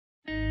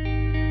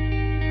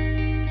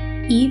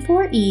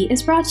E4E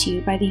is brought to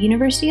you by the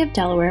University of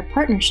Delaware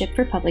Partnership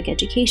for Public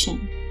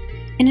Education.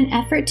 In an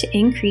effort to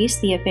increase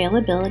the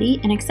availability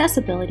and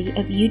accessibility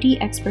of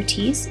UD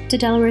expertise to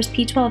Delaware's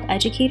P12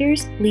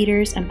 educators,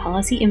 leaders, and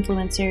policy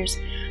influencers,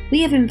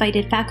 we have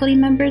invited faculty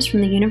members from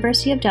the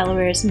University of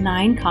Delaware's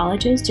 9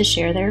 colleges to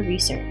share their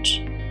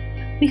research.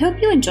 We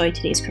hope you enjoy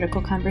today's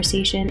critical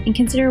conversation and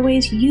consider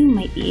ways you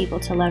might be able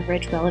to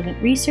leverage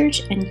relevant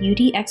research and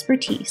UD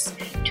expertise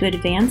to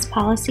advance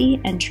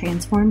policy and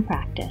transform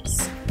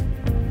practice.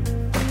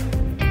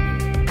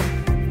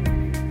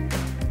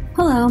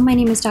 Hello, my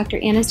name is Dr.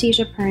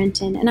 Anastasia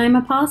Purinton, and I'm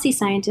a policy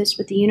scientist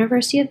with the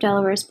University of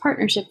Delaware's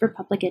Partnership for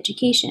Public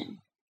Education.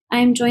 I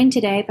am joined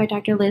today by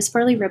Dr. Liz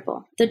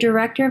Farley-Ripple, the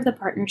director of the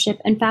partnership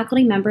and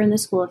faculty member in the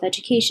School of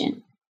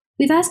Education.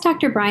 We've asked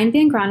Dr. Brian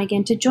Van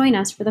Groningen to join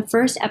us for the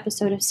first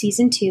episode of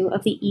Season 2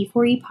 of the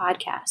E4E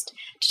podcast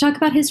to talk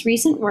about his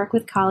recent work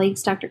with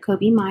colleagues Dr.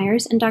 Kobe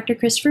Myers and Dr.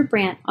 Christopher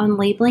Brandt on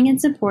labeling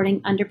and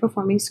supporting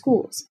underperforming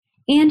schools,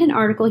 and an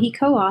article he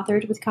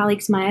co-authored with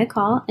colleagues Maya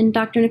Call and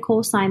Dr.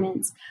 Nicole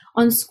Simons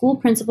on school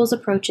principals'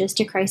 approaches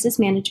to crisis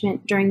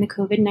management during the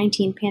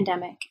COVID-19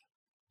 pandemic.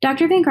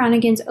 Dr. Van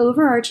Groningen's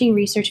overarching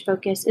research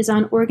focus is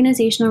on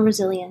organizational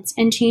resilience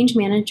and change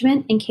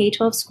management in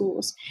K-12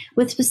 schools,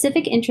 with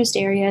specific interest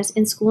areas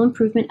in school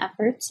improvement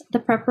efforts, the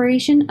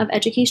preparation of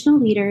educational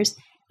leaders,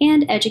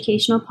 and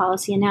educational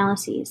policy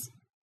analyses.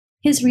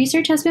 His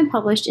research has been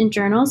published in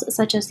journals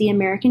such as the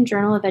American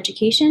Journal of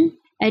Education,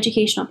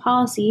 Educational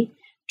Policy,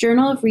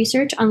 Journal of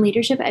Research on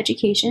Leadership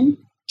Education,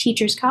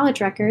 Teachers College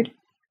Record,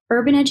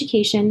 Urban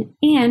Education,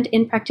 and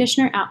in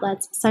practitioner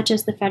outlets such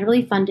as the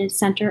federally funded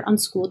Center on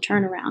School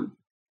Turnaround.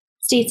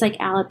 States like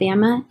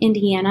Alabama,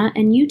 Indiana,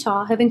 and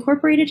Utah have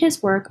incorporated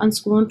his work on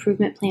school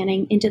improvement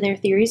planning into their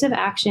theories of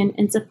action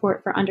and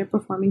support for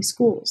underperforming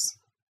schools.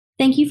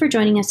 Thank you for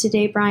joining us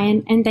today,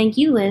 Brian, and thank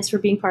you, Liz, for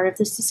being part of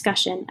this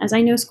discussion, as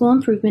I know school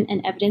improvement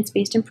and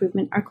evidence-based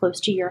improvement are close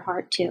to your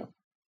heart, too.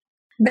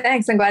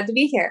 Thanks. I'm glad to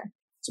be here.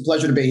 It's a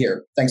pleasure to be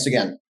here. Thanks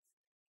again.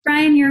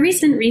 Brian, your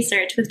recent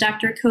research with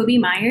Dr. Kobe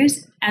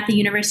Myers at the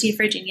University of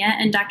Virginia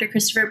and Dr.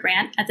 Christopher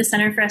Brandt at the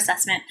Center for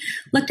Assessment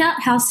looked at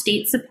how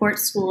states support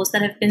schools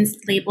that have been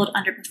labeled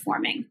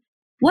underperforming.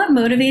 What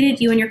motivated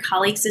you and your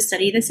colleagues to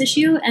study this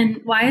issue, and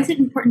why is it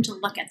important to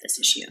look at this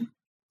issue?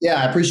 Yeah,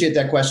 I appreciate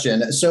that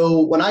question.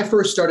 So when I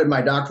first started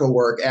my doctoral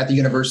work at the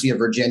University of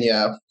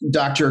Virginia,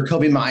 Dr.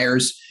 Kobe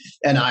Myers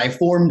and I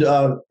formed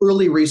an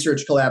early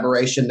research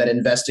collaboration that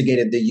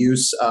investigated the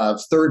use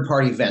of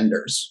third-party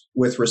vendors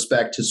with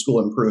respect to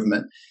school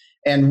improvement.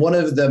 And one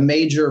of the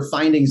major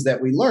findings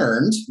that we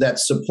learned that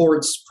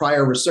supports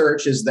prior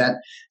research is that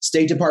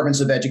state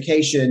departments of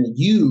education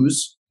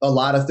use a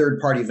lot of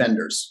third-party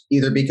vendors,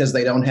 either because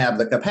they don't have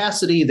the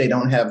capacity, they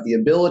don't have the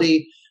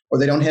ability, or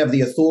they don't have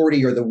the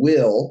authority or the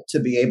will to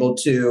be able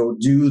to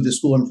do the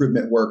school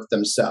improvement work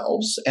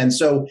themselves. And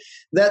so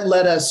that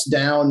led us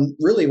down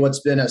really what's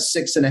been a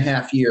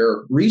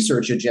 6.5-year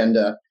research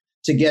agenda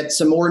to get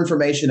some more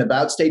information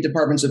about state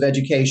departments of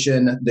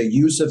education, the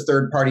use of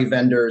third-party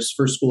vendors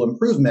for school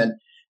improvement,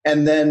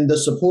 and then the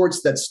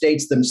supports that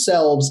states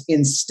themselves,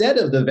 instead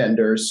of the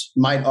vendors,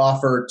 might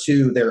offer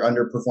to their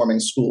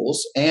underperforming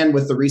schools. And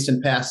with the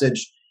recent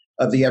passage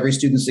of the Every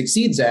Student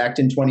Succeeds Act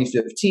in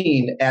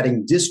 2015,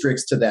 adding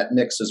districts to that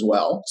mix as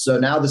well. So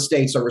now the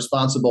states are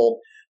responsible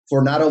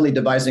for not only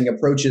devising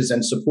approaches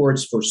and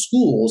supports for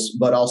schools,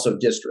 but also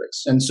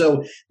districts. And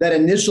so that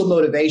initial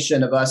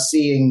motivation of us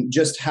seeing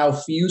just how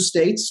few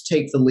states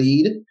take the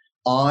lead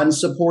on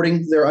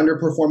supporting their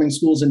underperforming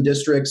schools and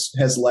districts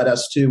has led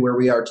us to where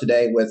we are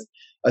today with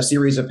a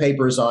series of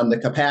papers on the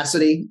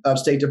capacity of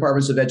state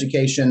departments of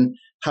education,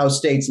 how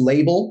states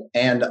label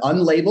and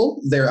unlabel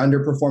their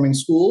underperforming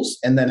schools,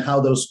 and then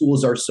how those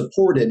schools are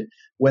supported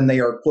when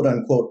they are quote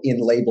unquote in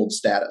labeled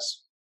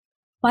status.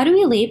 Why do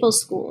we label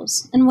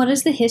schools, and what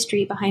is the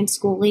history behind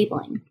school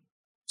labeling?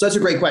 So that's a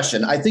great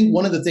question. I think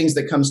one of the things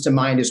that comes to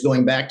mind is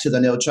going back to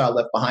the No Child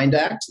Left Behind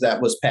Act that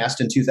was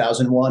passed in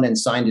 2001 and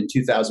signed in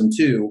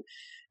 2002.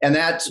 And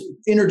that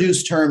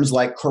introduced terms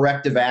like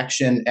corrective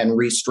action and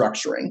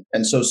restructuring.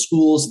 And so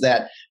schools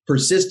that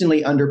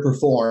persistently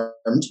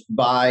underperformed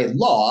by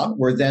law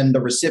were then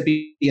the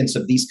recipients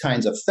of these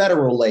kinds of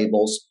federal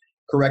labels,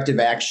 corrective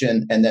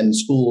action, and then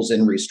schools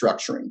in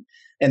restructuring.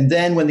 And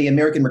then when the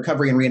American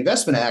Recovery and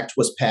Reinvestment Act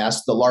was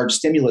passed, the large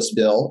stimulus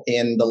bill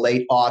in the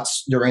late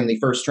aughts during the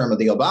first term of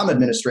the Obama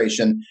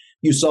administration,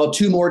 you saw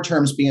 2 more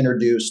terms be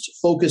introduced,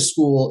 focus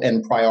school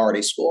and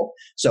priority school.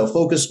 So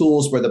focus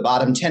schools were the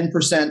bottom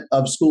 10%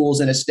 of schools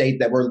in a state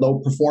that were low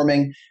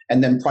performing,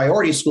 and then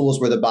priority schools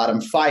were the bottom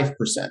 5%.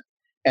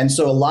 And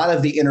so a lot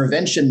of the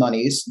intervention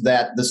monies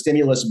that the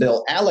stimulus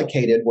bill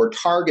allocated were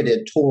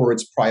targeted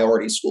towards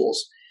priority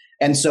schools.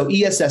 And so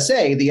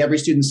ESSA, the Every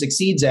Student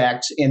Succeeds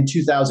Act in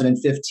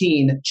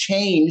 2015,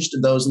 changed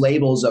those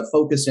labels of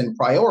focus and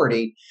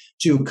priority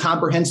to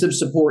comprehensive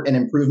support and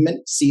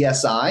improvement,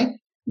 CSI.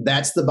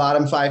 That's the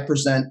bottom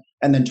 5%,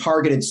 and then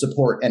targeted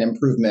support and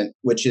improvement,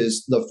 which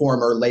is the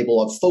former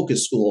label of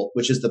focus school,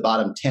 which is the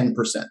bottom 10%.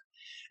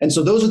 And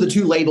so those are the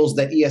two labels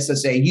that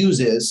ESSA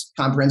uses: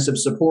 comprehensive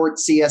support,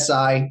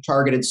 CSI,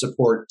 targeted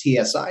support,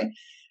 TSI.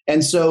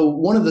 And so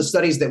one of the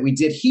studies that we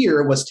did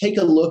here was take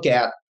a look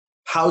at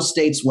how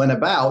states went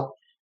about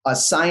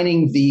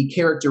assigning the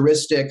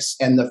characteristics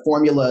and the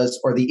formulas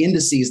or the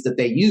indices that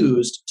they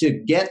used to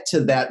get to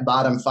that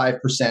bottom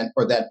 5%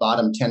 or that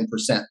bottom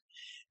 10%.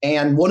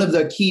 And one of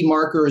the key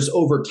markers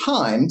over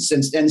time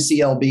since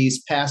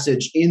NCLB's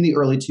passage in the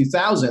early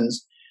 2000s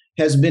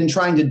has been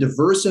trying to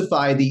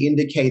diversify the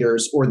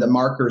indicators or the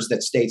markers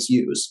that states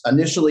use.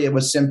 Initially, it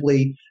was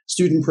simply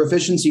student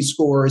proficiency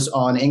scores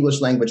on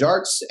English language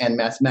arts and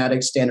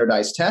mathematics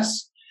standardized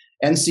tests.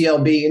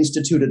 NCLB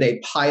instituted a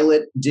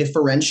pilot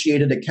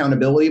differentiated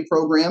accountability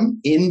program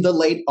in the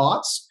late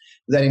aughts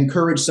that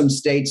encouraged some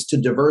states to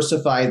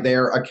diversify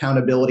their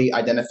accountability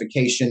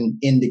identification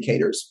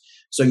indicators.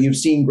 So you've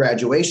seen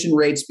graduation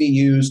rates be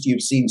used,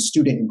 you've seen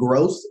student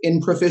growth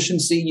in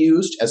proficiency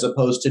used as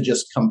opposed to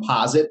just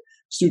composite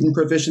student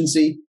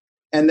proficiency.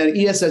 And then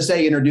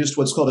ESSA introduced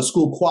what's called a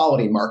school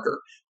quality marker,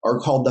 or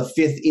called the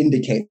fifth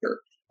indicator.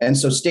 And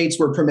so states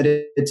were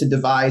permitted to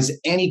devise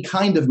any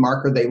kind of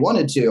marker they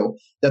wanted to,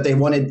 that they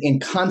wanted in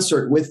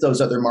concert with those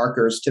other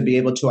markers to be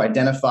able to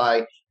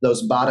identify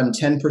those bottom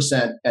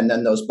 10% and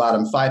then those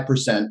bottom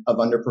 5% of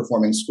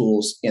underperforming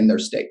schools in their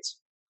states.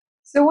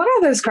 So what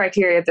are those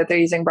criteria that they're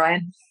using,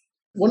 Brian?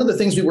 One of the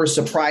things we were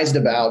surprised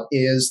about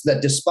is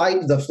that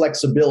despite the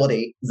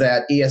flexibility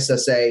that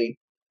ESSA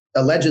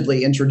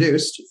allegedly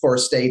introduced for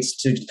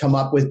states to come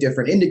up with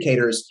different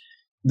indicators,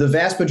 the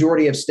vast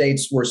majority of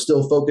states were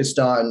still focused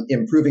on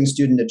improving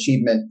student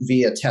achievement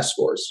via test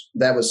scores.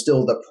 That was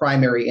still the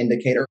primary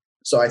indicator.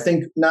 So I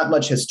think not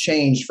much has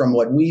changed from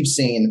what we've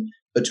seen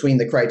between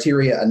the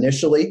criteria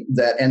initially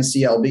that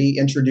NCLB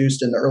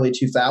introduced in the early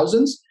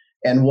 2000s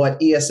and what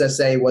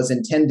ESSA was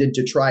intended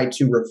to try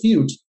to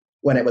refute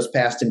when it was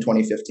passed in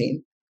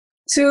 2015.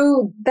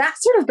 So that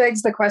sort of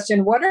begs the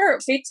question, what are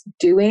states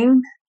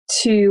doing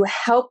to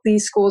help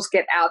these schools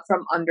get out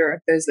from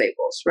under those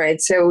labels,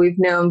 right? So we've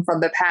known from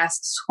the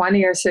past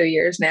 20 or so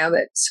years now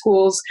that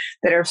schools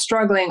that are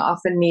struggling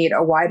often need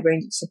a wide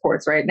range of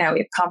supports. Right now we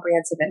have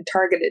comprehensive and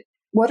targeted.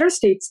 What are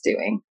states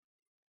doing?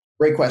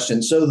 Great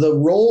question. So the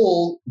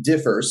role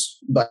differs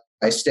by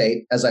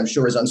state, as I'm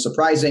sure is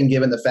unsurprising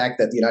given the fact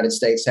that the United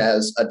States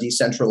has a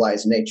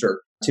decentralized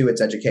nature to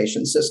its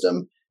education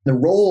system. The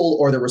role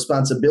or the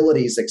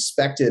responsibilities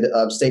expected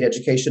of state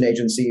education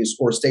agencies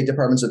or state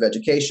departments of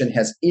education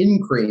has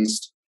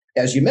increased,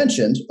 as you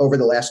mentioned, over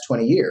the last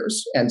 20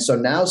 years. And so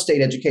now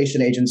state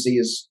education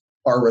agencies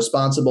are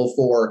responsible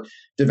for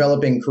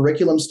developing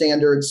curriculum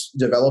standards,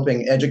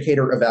 developing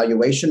educator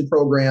evaluation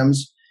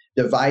programs,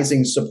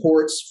 devising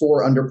supports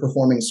for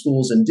underperforming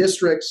schools and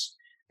districts,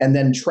 and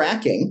then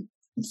tracking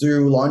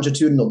through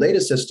longitudinal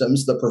data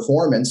systems the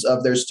performance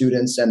of their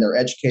students and their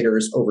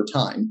educators over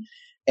time.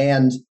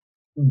 And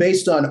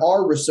based on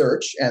our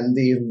research and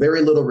the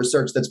very little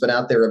research that's been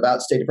out there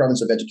about state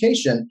departments of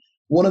education,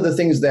 one of the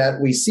things that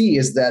we see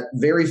is that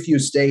very few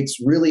states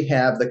really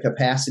have the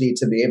capacity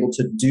to be able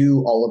to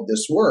do all of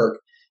this work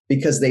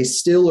because they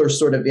still are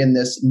sort of in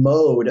this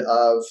mode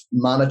of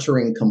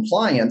monitoring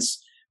compliance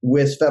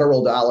with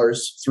federal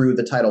dollars through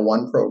the Title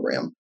I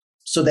program.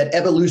 So that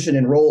evolution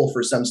in role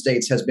for some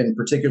states has been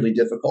particularly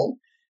difficult.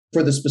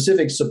 For the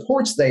specific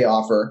supports they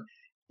offer,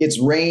 it's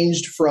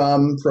ranged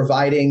from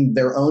providing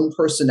their own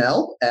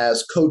personnel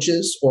as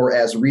coaches or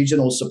as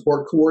regional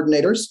support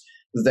coordinators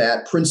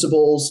that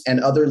principals and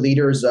other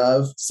leaders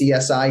of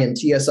CSI and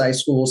TSI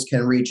schools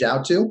can reach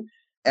out to.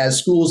 As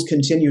schools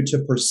continue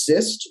to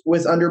persist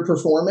with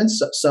underperformance,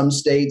 some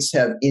states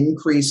have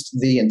increased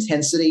the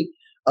intensity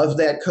of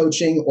that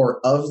coaching or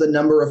of the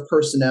number of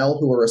personnel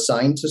who are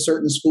assigned to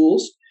certain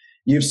schools.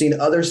 You've seen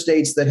other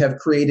states that have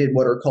created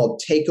what are called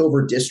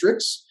takeover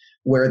districts,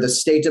 where the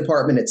State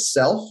Department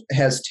itself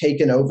has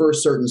taken over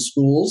certain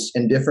schools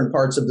in different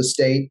parts of the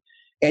state.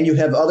 And you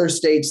have other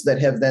states that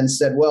have then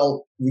said,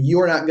 well,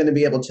 you're not going to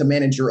be able to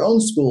manage your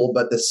own school,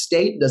 but the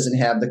state doesn't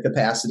have the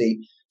capacity.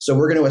 So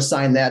we're going to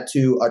assign that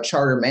to a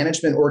charter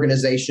management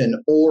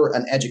organization or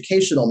an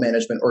educational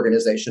management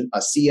organization, a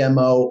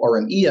CMO or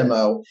an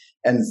EMO,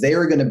 and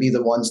they're going to be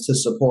the ones to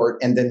support.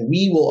 And then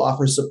we will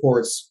offer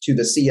supports to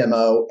the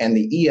CMO and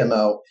the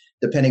EMO,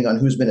 depending on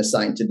who's been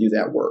assigned to do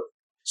that work.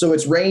 So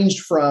it's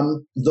ranged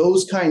from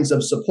those kinds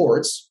of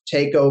supports,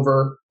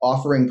 takeover,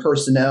 offering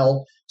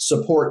personnel,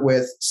 support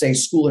with, say,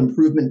 school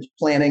improvement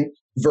planning,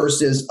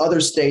 versus other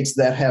states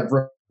that have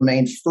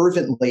remained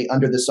fervently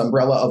under this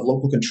umbrella of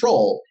local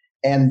control.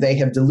 And they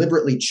have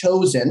deliberately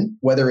chosen,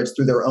 whether it's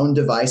through their own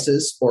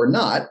devices or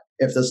not,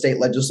 if the state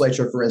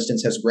legislature, for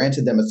instance, has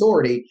granted them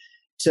authority,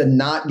 to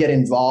not get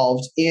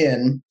involved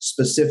in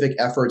specific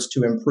efforts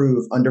to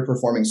improve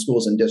underperforming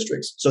schools and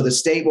districts. So the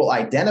state will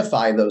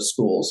identify those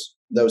schools,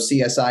 those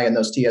CSI and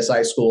those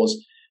TSI schools,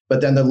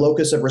 but then the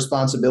locus of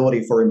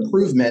responsibility for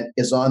improvement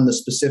is on the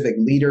specific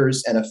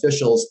leaders and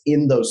officials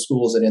in those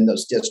schools and in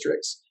those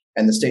districts.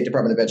 And the State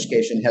Department of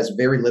Education has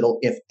very little,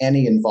 if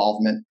any,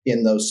 involvement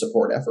in those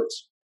support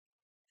efforts.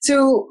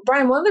 So,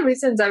 Brian, one of the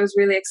reasons I was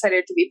really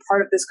excited to be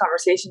part of this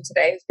conversation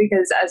today is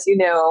because, as you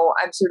know,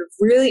 I'm sort of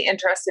really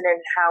interested in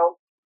how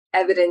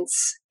evidence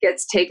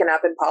gets taken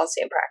up in policy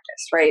and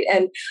practice, right?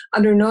 And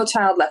under No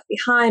Child Left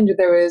Behind,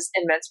 there was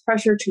immense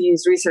pressure to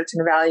use research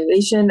and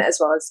evaluation as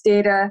well as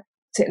data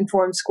to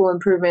inform school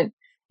improvement.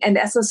 And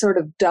ESSA sort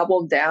of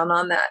doubled down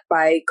on that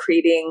by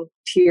creating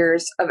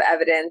tiers of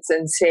evidence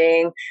and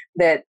saying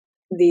that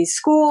these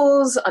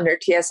schools under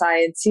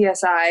TSI and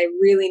CSI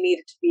really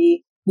needed to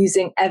be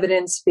using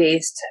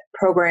evidence-based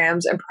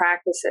programs and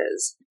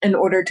practices in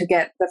order to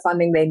get the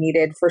funding they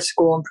needed for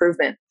school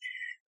improvement.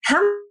 How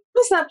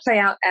does that play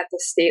out at the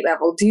state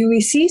level? Do we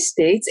see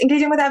states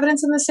engaging with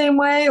evidence in the same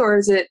way, or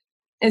is it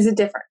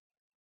different?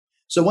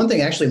 So one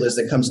thing actually, Liz,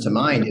 that comes to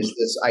mind is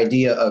this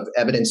idea of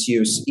evidence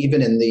use,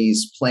 even in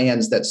these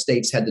plans that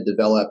states had to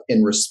develop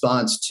in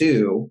response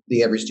to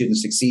the Every Student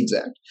Succeeds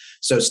Act.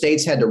 So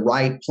states had to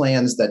write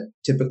plans that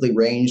typically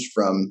ranged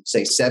from,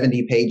 say,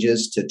 70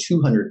 pages to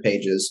 200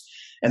 pages,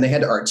 and they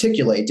had to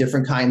articulate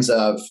different kinds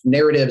of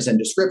narratives and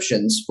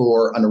descriptions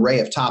for an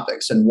array of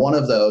topics. And one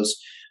of those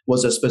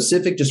was a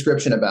specific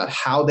description about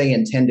how they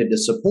intended to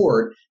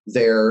support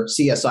their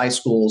CSI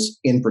schools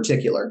in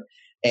particular.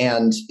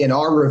 And in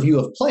our review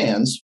of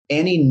plans,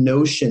 any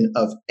notion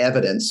of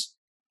evidence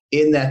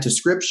in that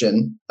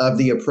description of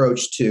the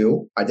approach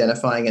to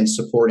identifying and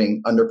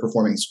supporting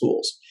underperforming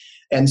schools.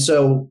 And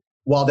so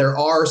while there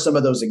are some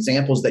of those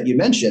examples that you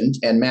mentioned,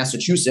 and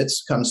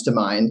Massachusetts comes to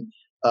mind,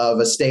 of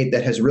a state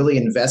that has really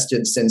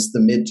invested since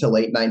the mid to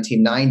late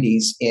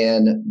 1990s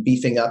in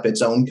beefing up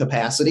its own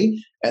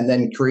capacity and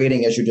then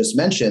creating, as you just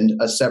mentioned,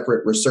 a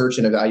separate research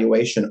and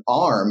evaluation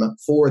arm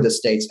for the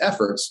state's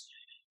efforts.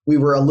 We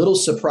were a little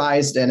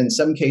surprised and in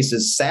some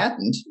cases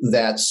saddened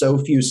that so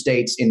few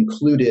states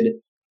included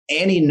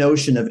any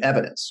notion of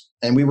evidence.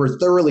 And we were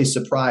thoroughly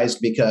surprised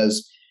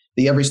because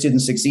the Every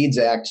Student Succeeds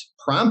Act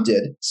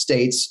prompted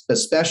states,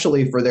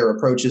 especially for their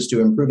approaches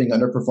to improving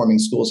underperforming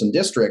schools and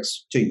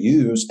districts, to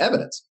use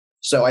evidence.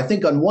 So I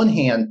think on one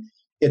hand,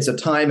 it's a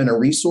time and a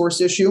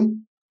resource issue.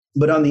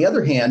 But on the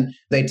other hand,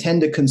 they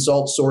tend to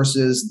consult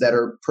sources that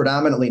are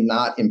predominantly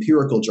not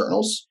empirical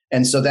journals.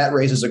 And so that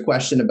raises a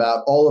question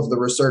about all of the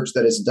research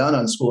that is done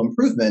on school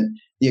improvement,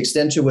 the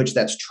extent to which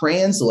that's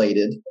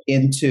translated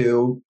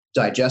into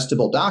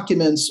digestible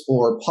documents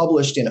or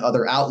published in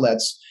other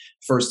outlets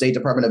for State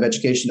Department of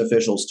Education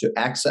officials to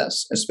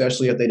access,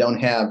 especially if they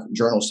don't have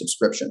journal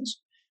subscriptions.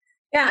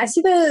 Yeah, I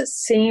see the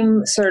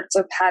same sorts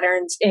of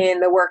patterns in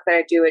the work that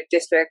I do at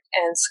district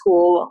and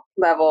school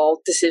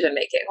level decision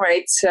making,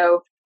 right?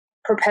 So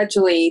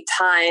perpetually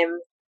time,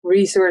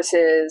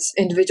 resources,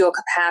 individual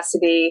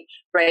capacity,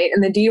 right?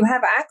 And then do you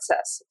have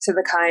access to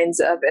the kinds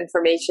of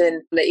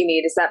information that you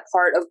need? Is that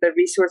part of the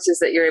resources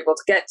that you're able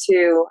to get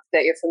to,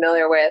 that you're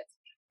familiar with,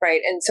 right?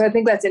 And so I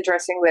think that's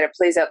interesting that it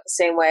plays out the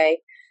same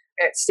way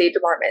at state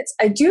departments.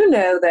 I do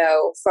know,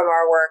 though, from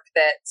our work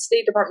that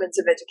state departments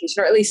of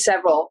education, or at least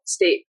several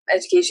state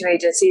education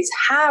agencies,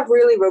 have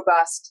really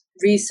robust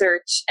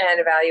research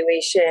and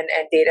evaluation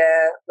and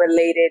data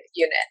related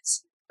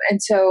units.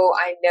 And so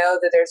I know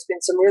that there's been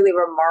some really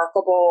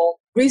remarkable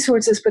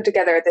resources put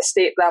together at the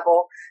state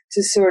level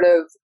to sort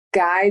of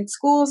guide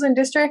schools and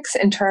districts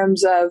in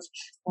terms of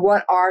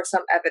what are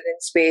some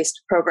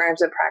evidence-based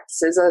programs and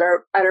practices.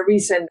 At a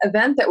recent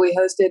event that we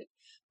hosted,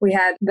 we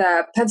had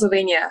the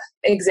Pennsylvania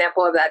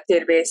example of that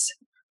database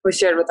was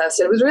shared with us.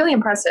 And it was really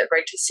impressive,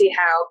 right, to see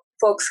how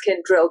folks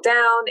can drill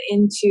down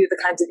into the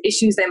kinds of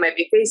issues they might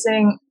be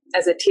facing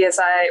as a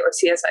TSI or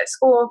CSI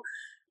school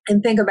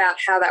and think about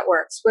how that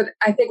works. What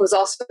I think was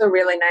also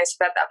really nice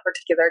about that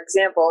particular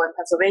example in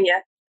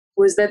Pennsylvania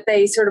was that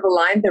they sort of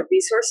aligned their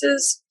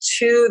resources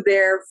to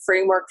their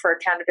framework for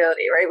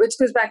accountability, right? Which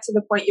goes back to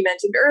the point you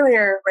mentioned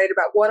earlier, right,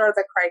 about what are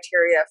the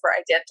criteria for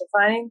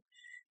identifying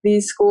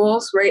these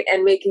schools, right?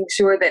 And making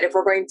sure that if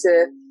we're going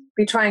to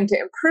be trying to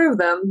improve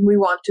them, we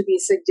want to be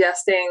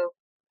suggesting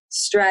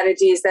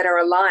strategies that are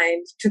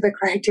aligned to the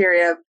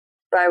criteria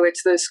by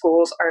which those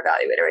schools are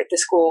evaluated, right? The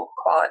school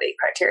quality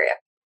criteria.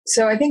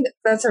 So I think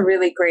that's a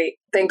really great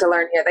thing to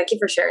learn here. Thank you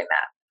for sharing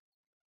that.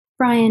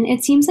 Brian,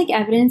 it seems like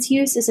evidence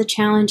use is a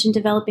challenge in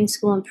developing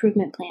school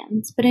improvement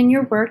plans, but in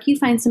your work, you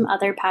find some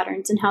other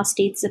patterns in how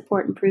states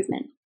support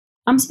improvement.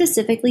 I'm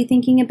specifically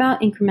thinking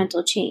about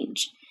incremental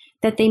change,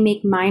 that they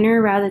make minor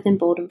rather than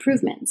bold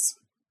improvements.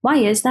 Why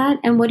is that,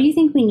 and what do you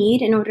think we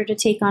need in order to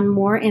take on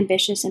more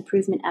ambitious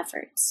improvement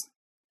efforts?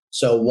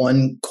 So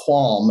one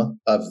qualm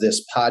of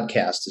this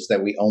podcast is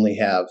that we only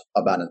have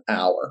about an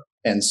hour.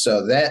 And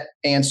so that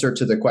answer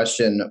to the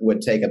question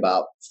would take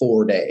about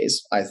 4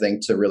 days, I think,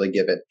 to really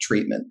give it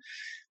treatment.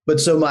 But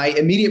so my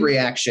immediate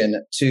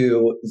reaction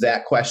to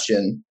that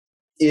question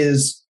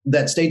is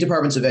that state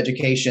departments of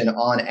education,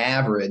 on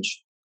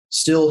average,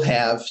 still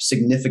have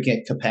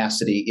significant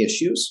capacity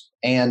issues.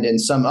 And in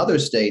some other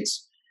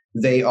states,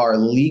 they are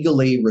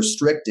legally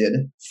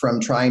restricted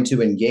from trying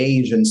to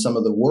engage in some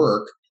of the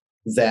work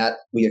that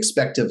we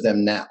expect of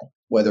them now,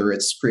 whether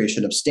it's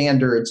creation of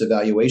standards,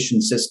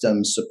 evaluation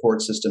systems,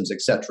 support systems,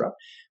 etc.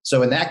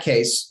 So in that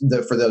case,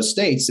 for those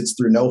states, it's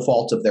through no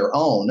fault of their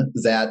own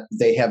that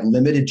they have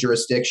limited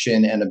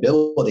jurisdiction and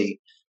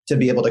ability to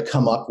be able to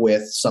come up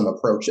with some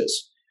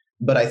approaches.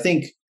 But I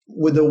think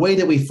with the way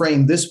that we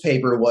framed this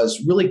paper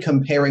was really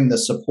comparing the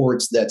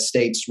supports that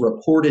states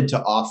reported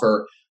to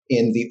offer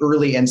in the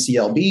early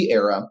NCLB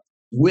era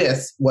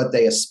with what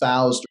they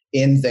espoused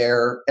in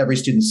their Every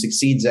Student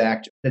Succeeds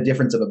Act, a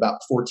difference of about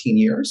 14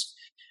 years.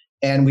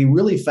 And we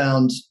really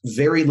found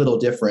very little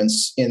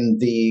difference in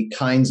the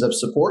kinds of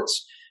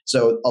supports.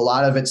 So a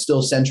lot of it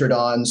still centered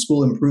on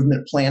school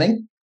improvement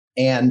planning,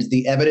 and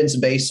the evidence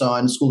based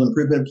on school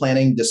improvement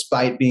planning,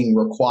 despite being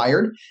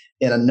required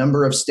in a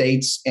number of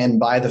states and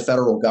by the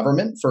federal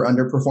government for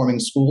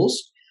underperforming schools.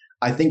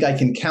 I think I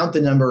can count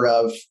the number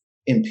of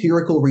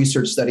empirical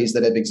research studies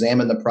that have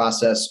examined the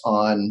process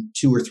on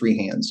 2 or 3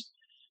 hands.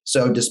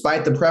 So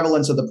despite the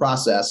prevalence of the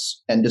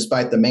process and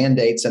despite the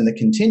mandates and the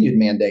continued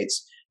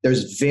mandates,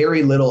 there's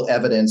very little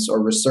evidence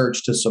or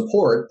research to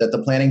support that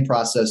the planning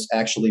process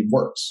actually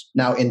works.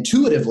 Now,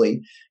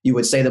 intuitively, you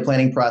would say the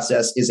planning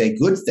process is a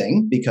good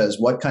thing because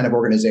what kind of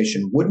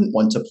organization wouldn't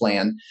want to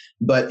plan?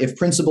 But if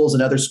principals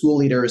and other school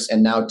leaders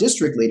and now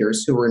district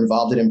leaders who are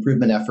involved in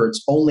improvement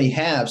efforts only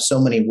have so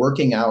many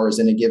working hours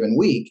in a given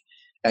week,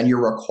 and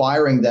you're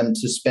requiring them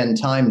to spend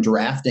time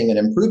drafting an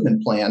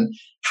improvement plan,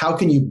 how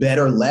can you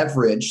better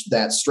leverage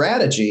that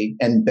strategy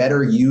and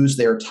better use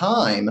their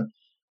time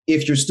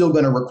if you're still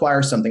going to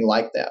require something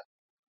like that?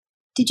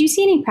 Did you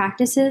see any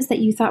practices that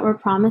you thought were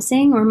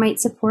promising or might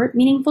support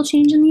meaningful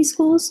change in these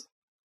schools?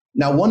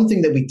 Now, one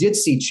thing that we did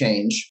see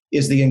change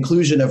is the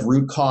inclusion of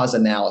root cause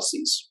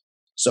analyses.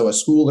 So a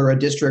school or a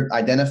district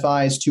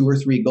identifies 2 or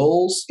 3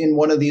 goals in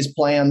one of these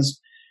plans,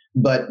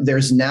 but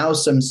there's now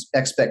some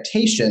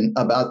expectation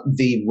about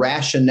the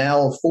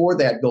rationale for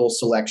that goal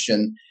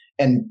selection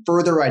and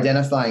further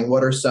identifying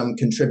what are some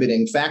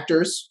contributing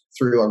factors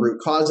through a root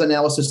cause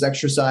analysis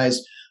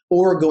exercise,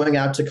 or going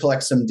out to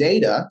collect some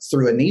data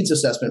through a needs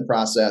assessment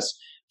process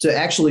to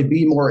actually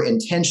be more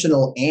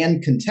intentional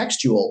and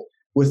contextual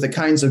with the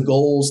kinds of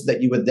goals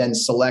that you would then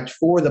select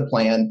for the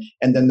plan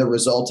and then the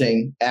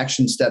resulting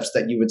action steps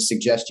that you would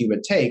suggest you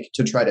would take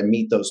to try to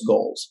meet those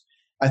goals.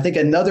 I think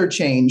another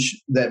change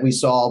that we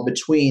saw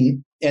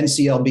between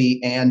NCLB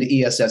and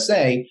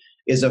ESSA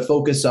is a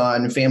focus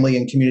on family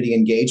and community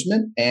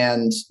engagement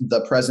and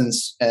the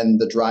presence and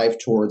the drive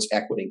towards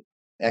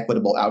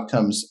equitable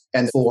outcomes,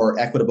 and for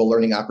equitable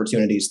learning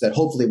opportunities that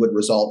hopefully would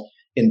result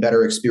in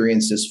better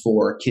experiences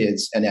for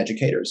kids and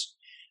educators.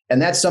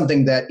 And that's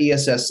something that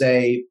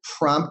ESSA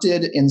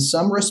prompted in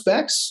some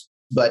respects,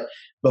 but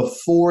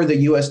before the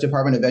U.S.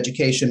 Department of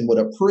Education would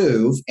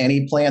approve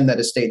any plan that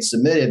a state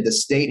submitted, the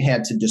state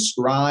had to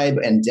describe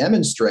and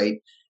demonstrate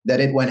that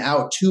it went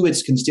out to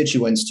its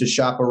constituents to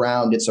shop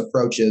around its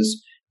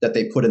approaches that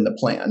they put in the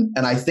plan.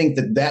 And I think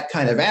that that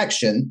kind of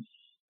action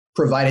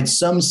provided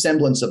some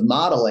semblance of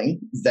modeling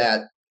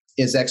that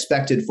is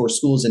expected for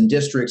schools and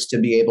districts to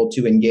be able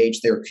to engage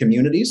their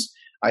communities.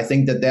 I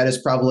think that that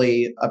is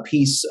probably a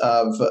piece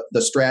of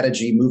the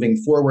strategy moving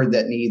forward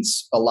that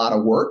needs a lot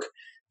of work,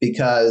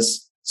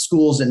 because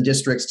schools and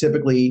districts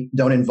typically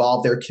don't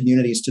involve their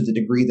communities to the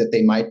degree that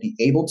they might be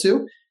able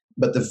to.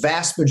 But the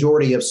vast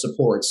majority of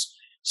supports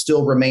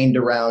still remained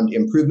around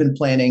improvement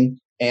planning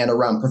and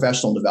around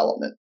professional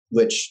development,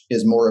 which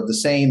is more of the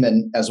same.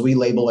 And as we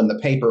label in the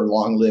paper,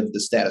 long live the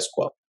status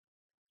quo.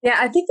 Yeah,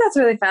 I think that's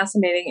really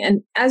fascinating.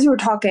 And as you were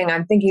talking,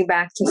 I'm thinking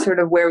back to sort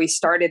of where we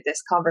started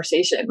this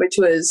conversation, which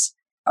was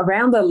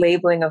around the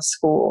labeling of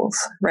schools,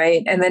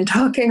 right? And then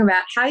talking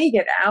about how you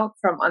get out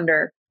from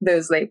under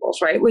those labels,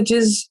 right? Which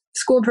is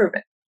school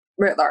improvement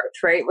writ large,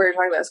 right? We're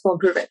talking about school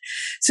improvement.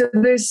 So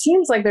there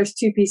seems like there's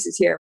 2 pieces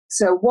here.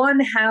 So one,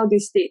 how do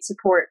states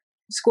support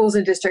schools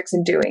and districts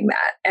in doing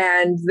that?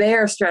 And they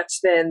are stretched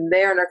thin,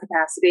 they are under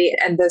capacity,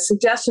 and the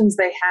suggestions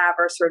they have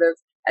are sort of,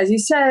 as you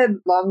said,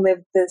 long live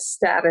the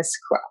status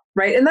quo,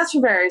 right? And that's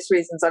for various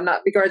reasons. I'm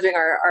not begrudging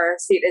our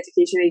state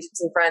education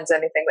agency friends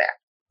anything there.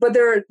 But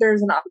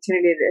there's an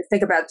opportunity to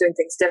think about doing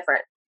things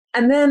different.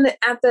 And then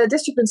at the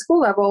district and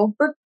school level,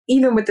 but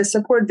even with the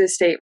support of the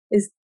state,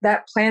 is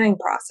that planning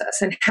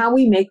process and how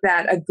we make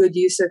that a good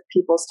use of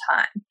people's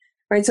time,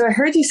 right? So I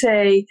heard you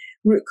say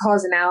root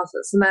cause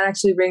analysis, and that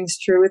actually rings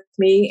true with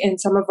me. In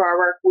some of our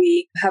work,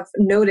 we have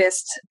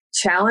noticed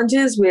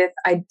challenges with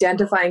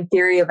identifying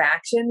theory of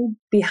action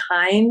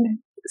behind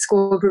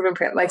school improvement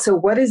plan. Like, so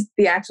what is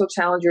the actual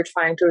challenge you're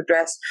trying to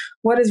address?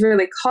 What is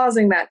really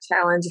causing that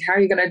challenge? How are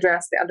you going to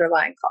address the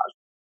underlying cause?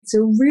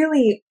 So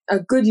really a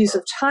good use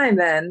of time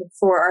then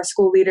for our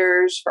school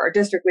leaders, for our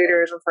district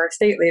leaders, and for our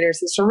state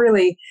leaders is to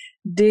really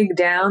dig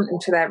down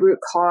into that root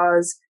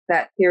cause,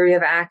 that theory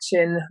of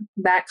action,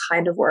 that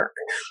kind of work.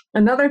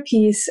 Another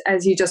piece,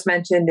 as you just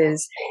mentioned,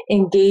 is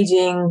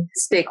engaging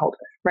stakeholders,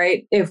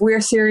 right? If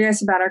we're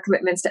serious about our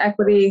commitments to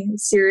equity,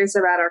 serious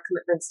about our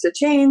commitments to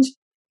change,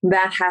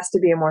 that has to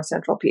be a more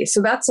central piece.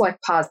 So that's like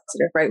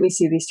positive, right? We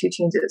see these 2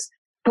 changes.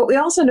 But we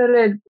also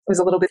noted it was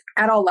a little bit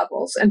at all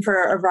levels and for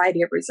a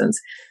variety of reasons.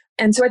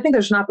 And so I think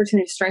there's an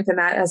opportunity to strengthen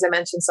that. As I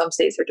mentioned, some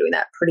states are doing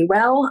that pretty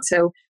well.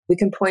 So We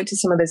can point to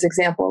some of those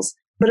examples.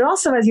 But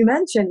also, as you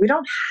mentioned, we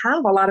don't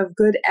have a lot of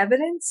good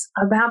evidence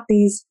about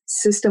these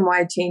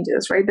system-wide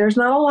changes, right? There's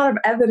not a lot of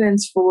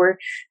evidence for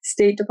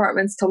state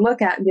departments to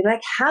look at and be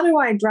like, how do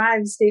I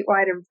drive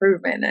statewide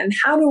improvement? And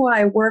how do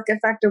I work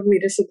effectively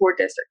to support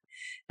districts?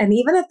 And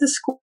even at the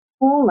school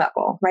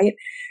level, right?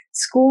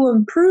 School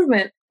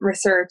improvement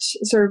research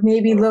sort of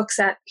maybe looks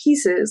at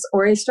pieces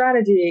or a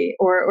strategy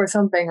or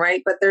something,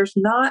 right? But there's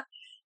not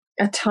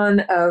a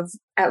ton of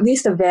at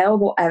least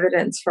available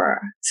evidence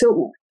for.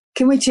 So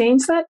can we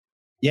change that?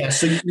 Yeah,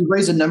 so you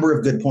raise a number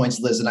of good points,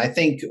 Liz. And I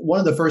think one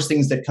of the first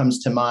things that comes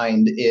to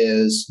mind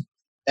is,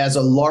 as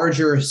a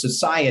larger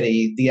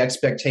society, the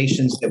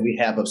expectations that we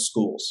have of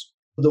schools.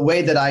 The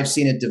way that I've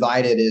seen it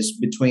divided is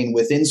between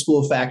within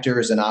school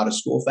factors and out of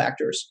school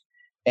factors.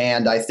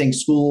 And I think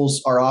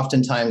schools are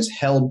oftentimes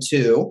held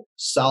to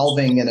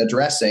solving and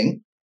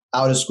addressing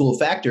out of school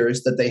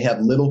factors that they have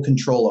little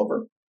control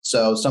over.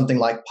 So something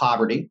like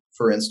poverty,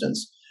 for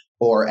instance,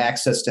 or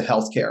access to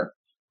healthcare,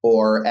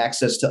 or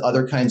access to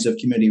other kinds of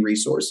community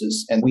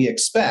resources. And we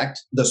expect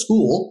the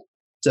school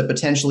to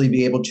potentially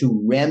be able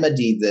to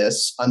remedy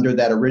this under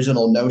that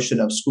original notion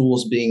of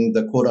schools being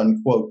the quote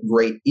unquote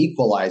great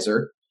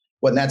equalizer,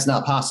 when that's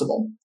not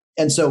possible.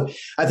 And so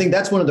I think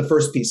that's one of the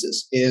first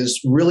pieces, is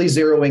really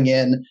zeroing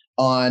in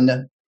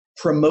on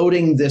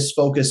promoting this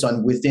focus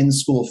on within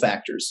school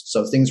factors.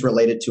 So things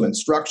related to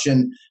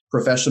instruction,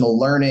 professional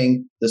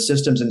learning, the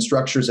systems and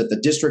structures at the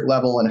district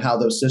level, and how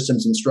those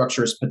systems and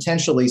structures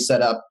potentially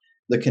set up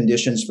the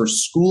conditions for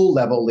school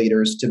level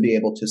leaders to be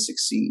able to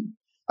succeed.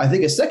 I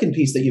think a second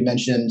piece that you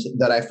mentioned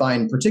that I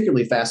find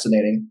particularly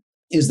fascinating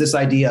is this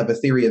idea of a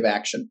theory of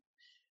action.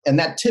 And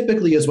that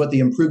typically is what the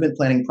improvement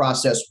planning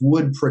process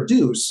would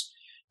produce.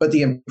 But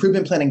the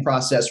improvement planning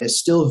process is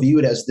still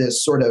viewed as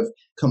this sort of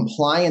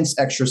compliance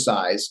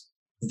exercise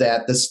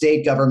that the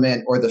state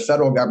government or the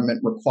federal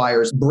government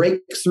requires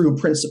breakthrough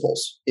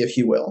principles, if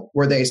you will,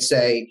 where they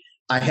say,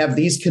 I have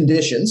these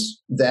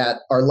conditions that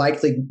are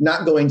likely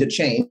not going to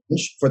change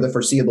for the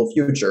foreseeable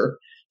future.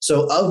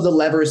 So of the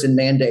levers and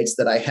mandates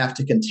that I have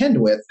to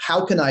contend with,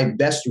 how can I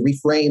best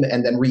reframe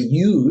and then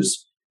reuse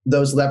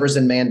those levers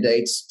and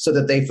mandates so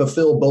that they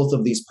fulfill both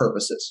of these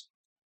purposes?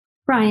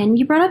 Brian,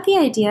 you brought up the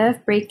idea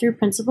of breakthrough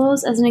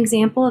principles as an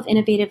example of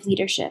innovative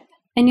leadership.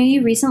 I know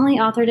you recently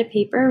authored a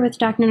paper with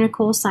Dr.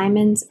 Nicole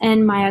Simons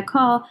and Maya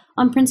Call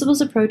on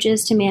principles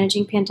approaches to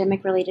managing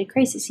pandemic-related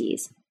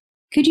crises.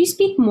 Could you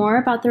speak more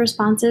about the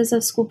responses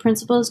of school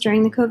principals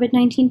during the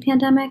COVID-19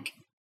 pandemic?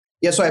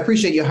 Yeah, so I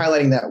appreciate you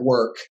highlighting that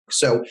work.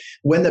 So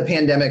when the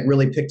pandemic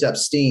really picked up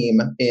steam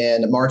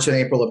in March and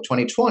April of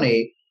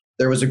 2020,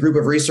 there was a group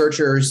of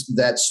researchers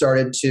that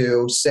started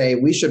to say,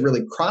 we should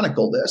really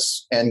chronicle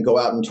this and go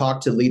out and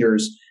talk to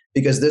leaders,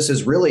 because this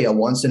is really a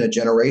once in a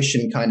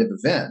generation kind of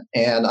event.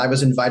 And I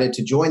was invited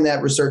to join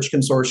that research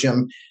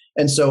consortium.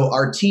 And so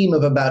our team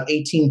of about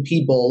 18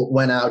 people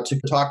went out to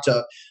talk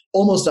to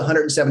almost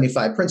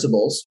 175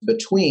 principals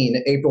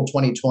between April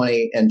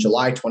 2020 and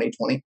July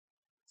 2020.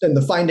 And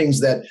the findings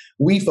that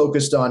we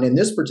focused on in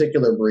this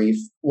particular brief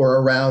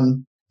were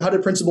around how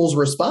did principals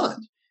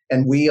respond?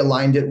 And we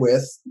aligned it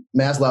with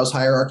Maslow's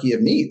hierarchy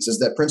of needs, is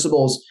that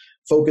principals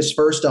focus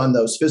first on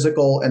those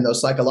physical and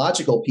those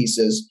psychological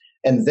pieces.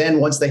 And then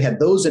once they had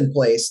those in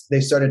place, they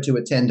started to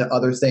attend to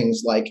other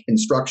things like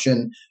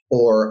instruction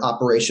or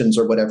operations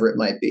or whatever it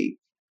might be.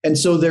 And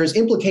so there's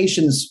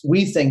implications,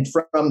 we think,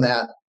 from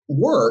that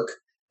work.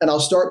 And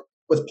I'll start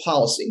with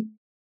policy.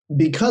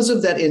 Because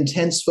of that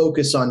intense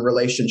focus on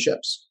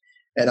relationships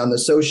and on the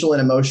social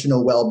and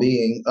emotional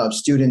well-being of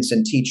students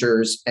and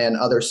teachers and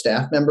other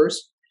staff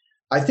members,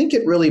 I think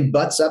it really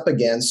butts up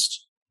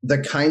against the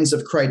kinds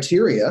of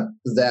criteria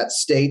that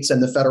states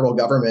and the federal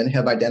government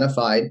have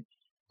identified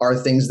are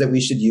things that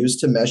we should use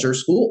to measure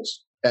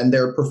schools and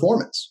their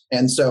performance.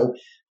 And so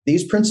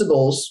these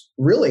principles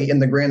really, in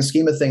the grand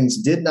scheme of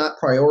things, did not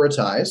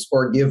prioritize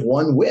or give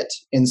one whit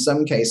in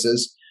some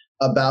cases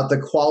about the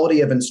quality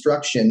of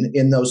instruction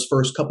in those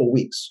first couple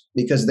weeks,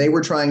 because they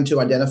were trying to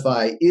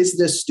identify, is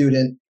this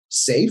student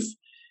safe?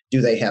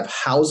 Do they have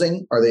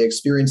housing? Are they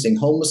experiencing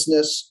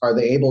homelessness? Are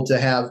they able to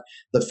have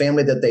the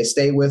family that they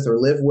stay with or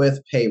live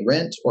with pay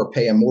rent or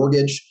pay a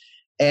mortgage?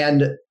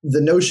 And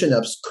the notion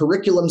of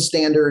curriculum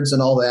standards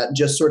and all that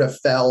just sort of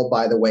fell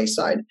by the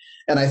wayside.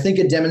 And I think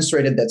it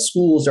demonstrated that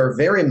schools are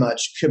very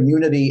much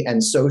community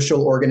and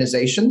social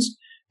organizations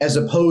as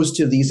opposed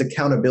to these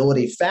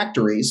accountability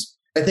factories.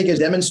 I think it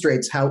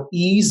demonstrates how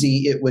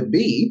easy it would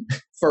be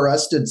for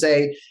us to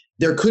say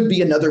there could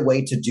be another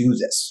way to do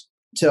this,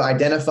 to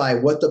identify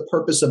what the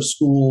purpose of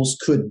schools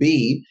could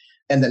be,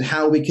 and then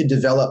how we could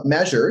develop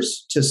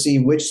measures to see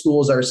which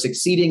schools are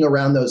succeeding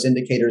around those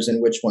indicators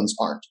and which ones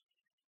aren't.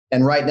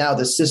 And right now,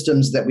 the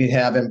systems that we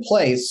have in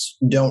place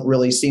don't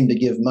really seem to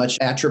give much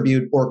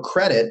attribute or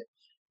credit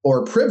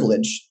or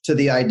privilege to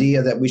the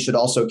idea that we should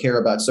also care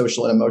about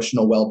social and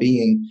emotional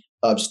well-being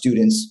of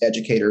students,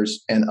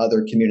 educators, and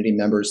other community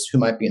members who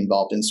might be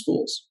involved in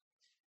schools.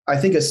 I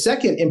think a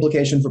second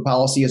implication for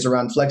policy is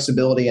around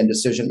flexibility and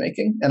decision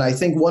making. And I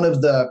think one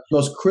of the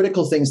most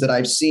critical things that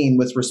I've seen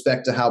with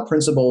respect to how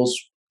principals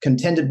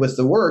contended with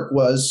the work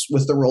was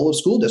with the role of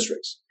school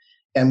districts.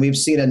 And we've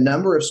seen a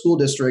number of school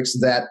districts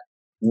that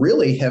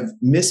really have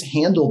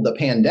mishandled the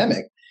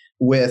pandemic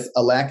with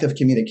a lack of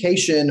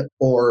communication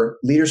or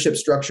leadership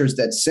structures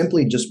that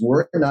simply just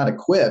were not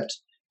equipped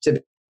to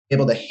be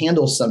able to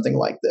handle something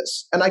like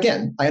this. And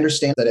again, I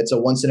understand that it's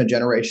a once in a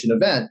generation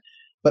event,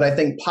 but I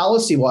think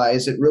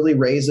policy-wise, it really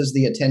raises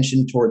the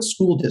attention towards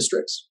school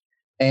districts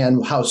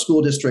and how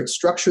school districts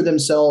structure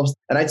themselves.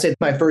 And I'd say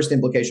my first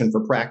implication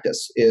for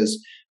practice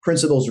is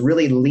principals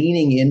really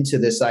leaning into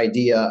this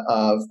idea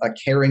of a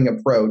caring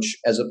approach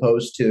as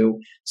opposed to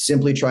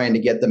simply trying to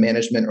get the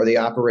management or the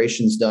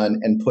operations done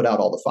and put out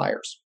all the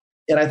fires.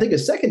 And I think a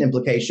second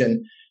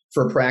implication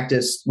for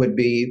practice would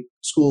be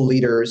school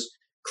leaders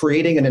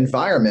creating an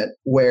environment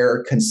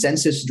where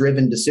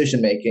consensus-driven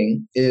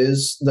decision-making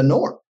is the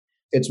norm.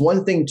 It's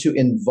one thing to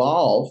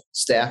involve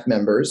staff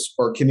members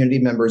or community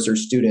members or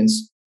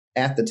students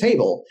at the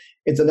table.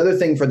 It's another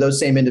thing for those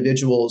same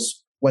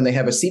individuals when they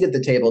have a seat at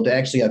the table to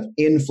actually have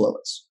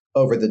influence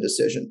over the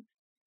decision.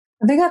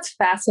 I think that's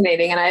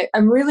fascinating. And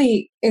I'm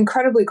really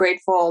incredibly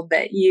grateful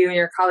that you and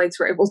your colleagues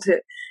were able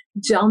to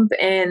jump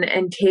in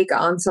and take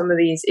on some of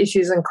these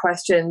issues and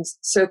questions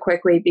so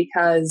quickly,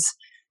 because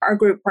our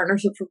group,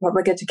 Partnership for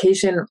Public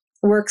Education,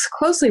 works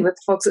closely with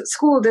folks at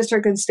school,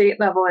 district, and state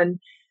level. And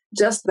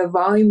just the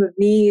volume of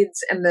needs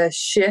and the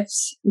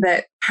shifts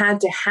that had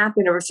to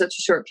happen over such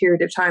a short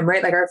period of time,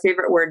 right? Like our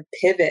favorite word,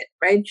 pivot,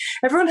 right?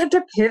 Everyone had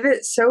to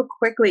pivot so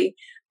quickly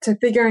to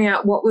figuring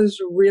out what was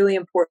really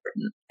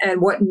important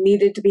and what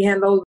needed to be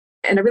handled.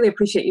 And I really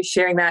appreciate you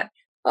sharing that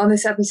on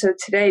this episode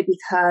today,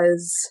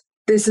 because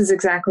this is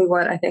exactly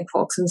what I think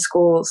folks in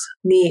schools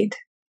need.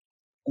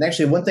 And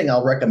actually, one thing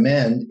I'll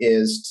recommend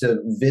is to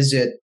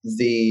visit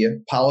the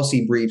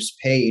policy briefs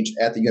page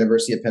at the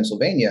University of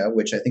Pennsylvania,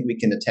 which I think we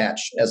can attach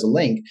as a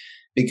link,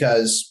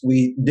 because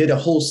we did a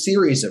whole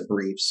series of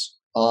briefs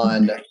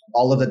on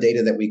all of the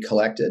data that we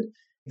collected.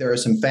 There are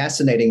some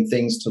fascinating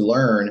things to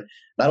learn,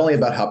 not only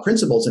about how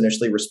principals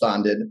initially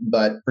responded,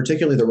 but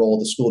particularly the role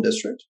of the school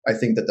district. I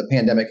think that the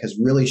pandemic has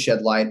really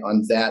shed light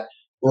on that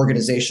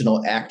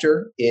organizational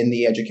actor in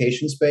the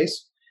education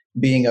space,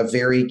 being a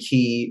very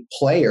key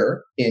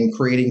player in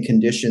creating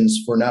conditions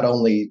for not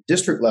only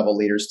district level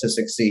leaders to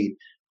succeed,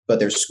 but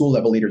their school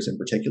level leaders in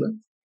particular.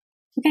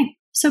 Okay.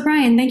 So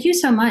Brian, thank you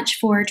so much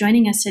for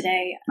joining us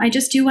today. I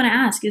just do want to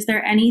ask, is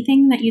there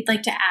anything that you'd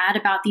like to add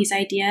about these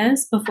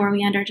ideas before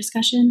we end our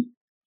discussion?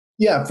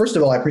 Yeah, first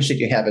of all, I appreciate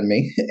you having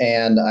me,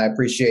 and I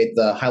appreciate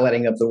the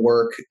highlighting of the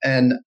work.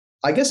 And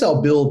I guess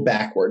I'll build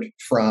backward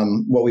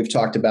from what we've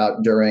talked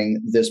about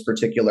during this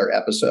particular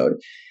episode.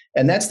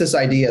 And that's this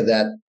idea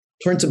that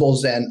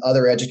principals and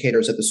other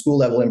educators at the school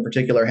level in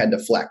particular had to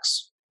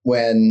flex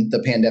when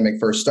the pandemic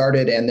first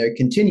started, and they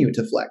continue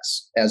to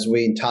flex as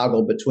we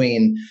toggle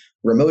between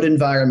remote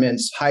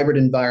environments, hybrid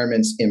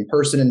environments,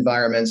 in-person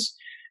environments.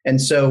 And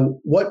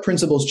so what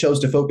principals chose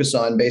to focus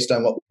on based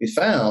on what we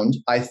found,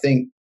 I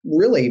think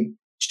really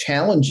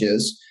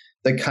challenges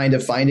the kind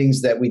of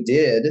findings that we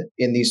did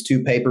in these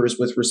two papers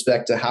with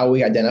respect to how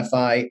we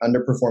identify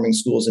underperforming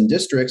schools and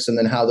districts, and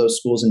then how those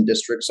schools and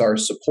districts are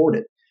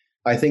supported.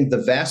 I think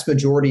the vast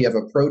majority of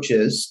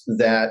approaches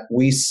that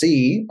we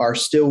see are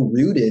still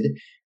rooted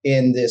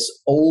in this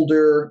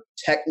older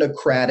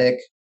technocratic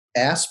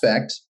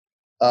aspect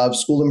of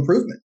school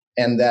improvement.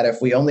 And that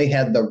if we only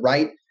had the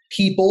right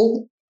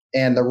people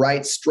and the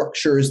right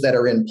structures that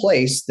are in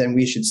place, then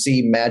we should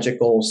see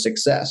magical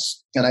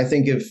success. And I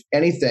think if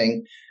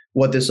anything,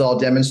 what this all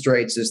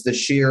demonstrates is the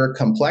sheer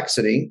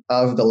complexity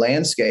of the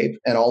landscape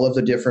and all of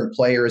the different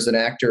players and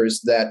actors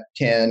that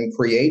can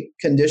create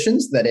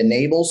conditions that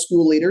enable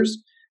school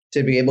leaders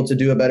to be able to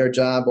do a better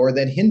job, or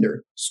that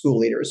hinder school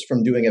leaders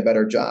from doing a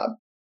better job.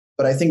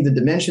 But I think the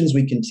dimensions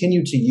we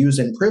continue to use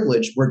in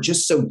privilege, we're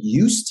just so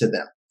used to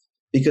them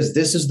because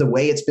this is the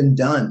way it's been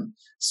done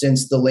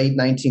since the late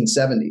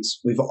 1970s.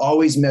 We've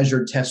always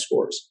measured test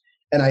scores.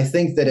 And I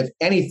think that if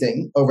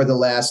anything, over the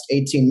last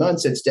 18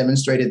 months, it's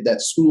demonstrated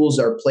that schools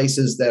are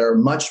places that are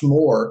much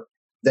more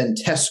than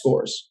test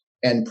scores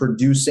and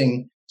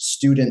producing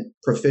student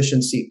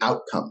proficiency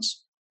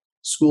outcomes.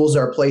 Schools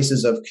are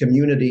places of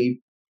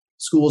community.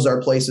 Schools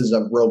are places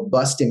of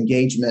robust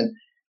engagement.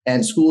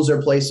 And schools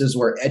are places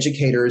where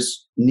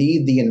educators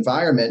need the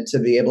environment to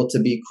be able to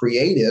be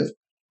creative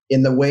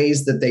in the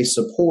ways that they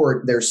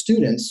support their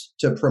students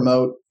to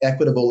promote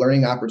equitable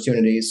learning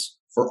opportunities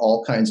for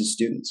all kinds of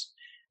students.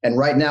 And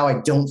right now,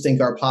 I don't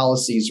think our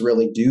policies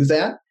really do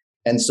that.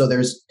 And so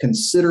there's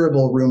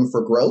considerable room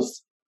for growth.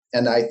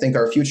 And I think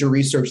our future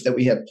research that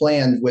we have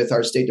planned with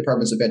our state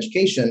departments of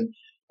education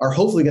are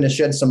hopefully going to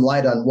shed some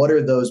light on what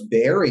are those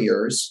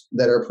barriers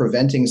that are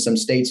preventing some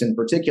states in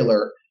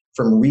particular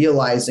from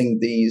realizing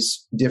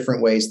these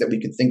different ways that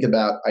we could think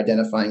about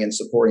identifying and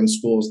supporting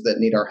schools that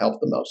need our help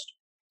the most.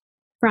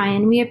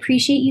 Brian, we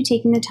appreciate you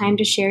taking the time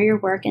to share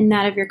your work and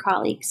that of your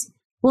colleagues.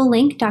 We'll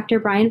link Dr.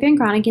 Brian Van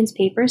Groningen's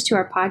papers to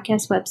our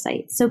podcast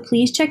website, so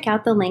please check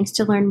out the links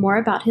to learn more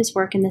about his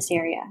work in this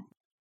area.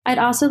 I'd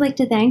also like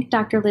to thank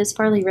Dr. Liz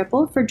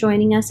Farley-Ripple for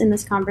joining us in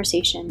this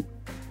conversation.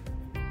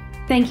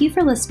 Thank you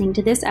for listening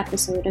to this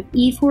episode of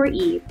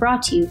E4E,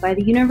 brought to you by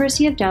the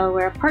University of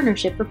Delaware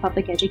Partnership for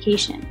Public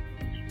Education.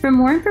 For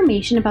more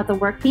information about the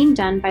work being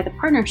done by the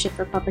Partnership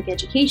for Public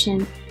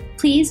Education,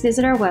 please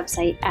visit our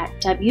website at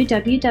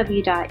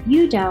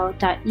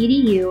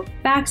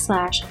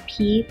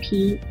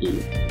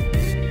www.udel.edu/PPE.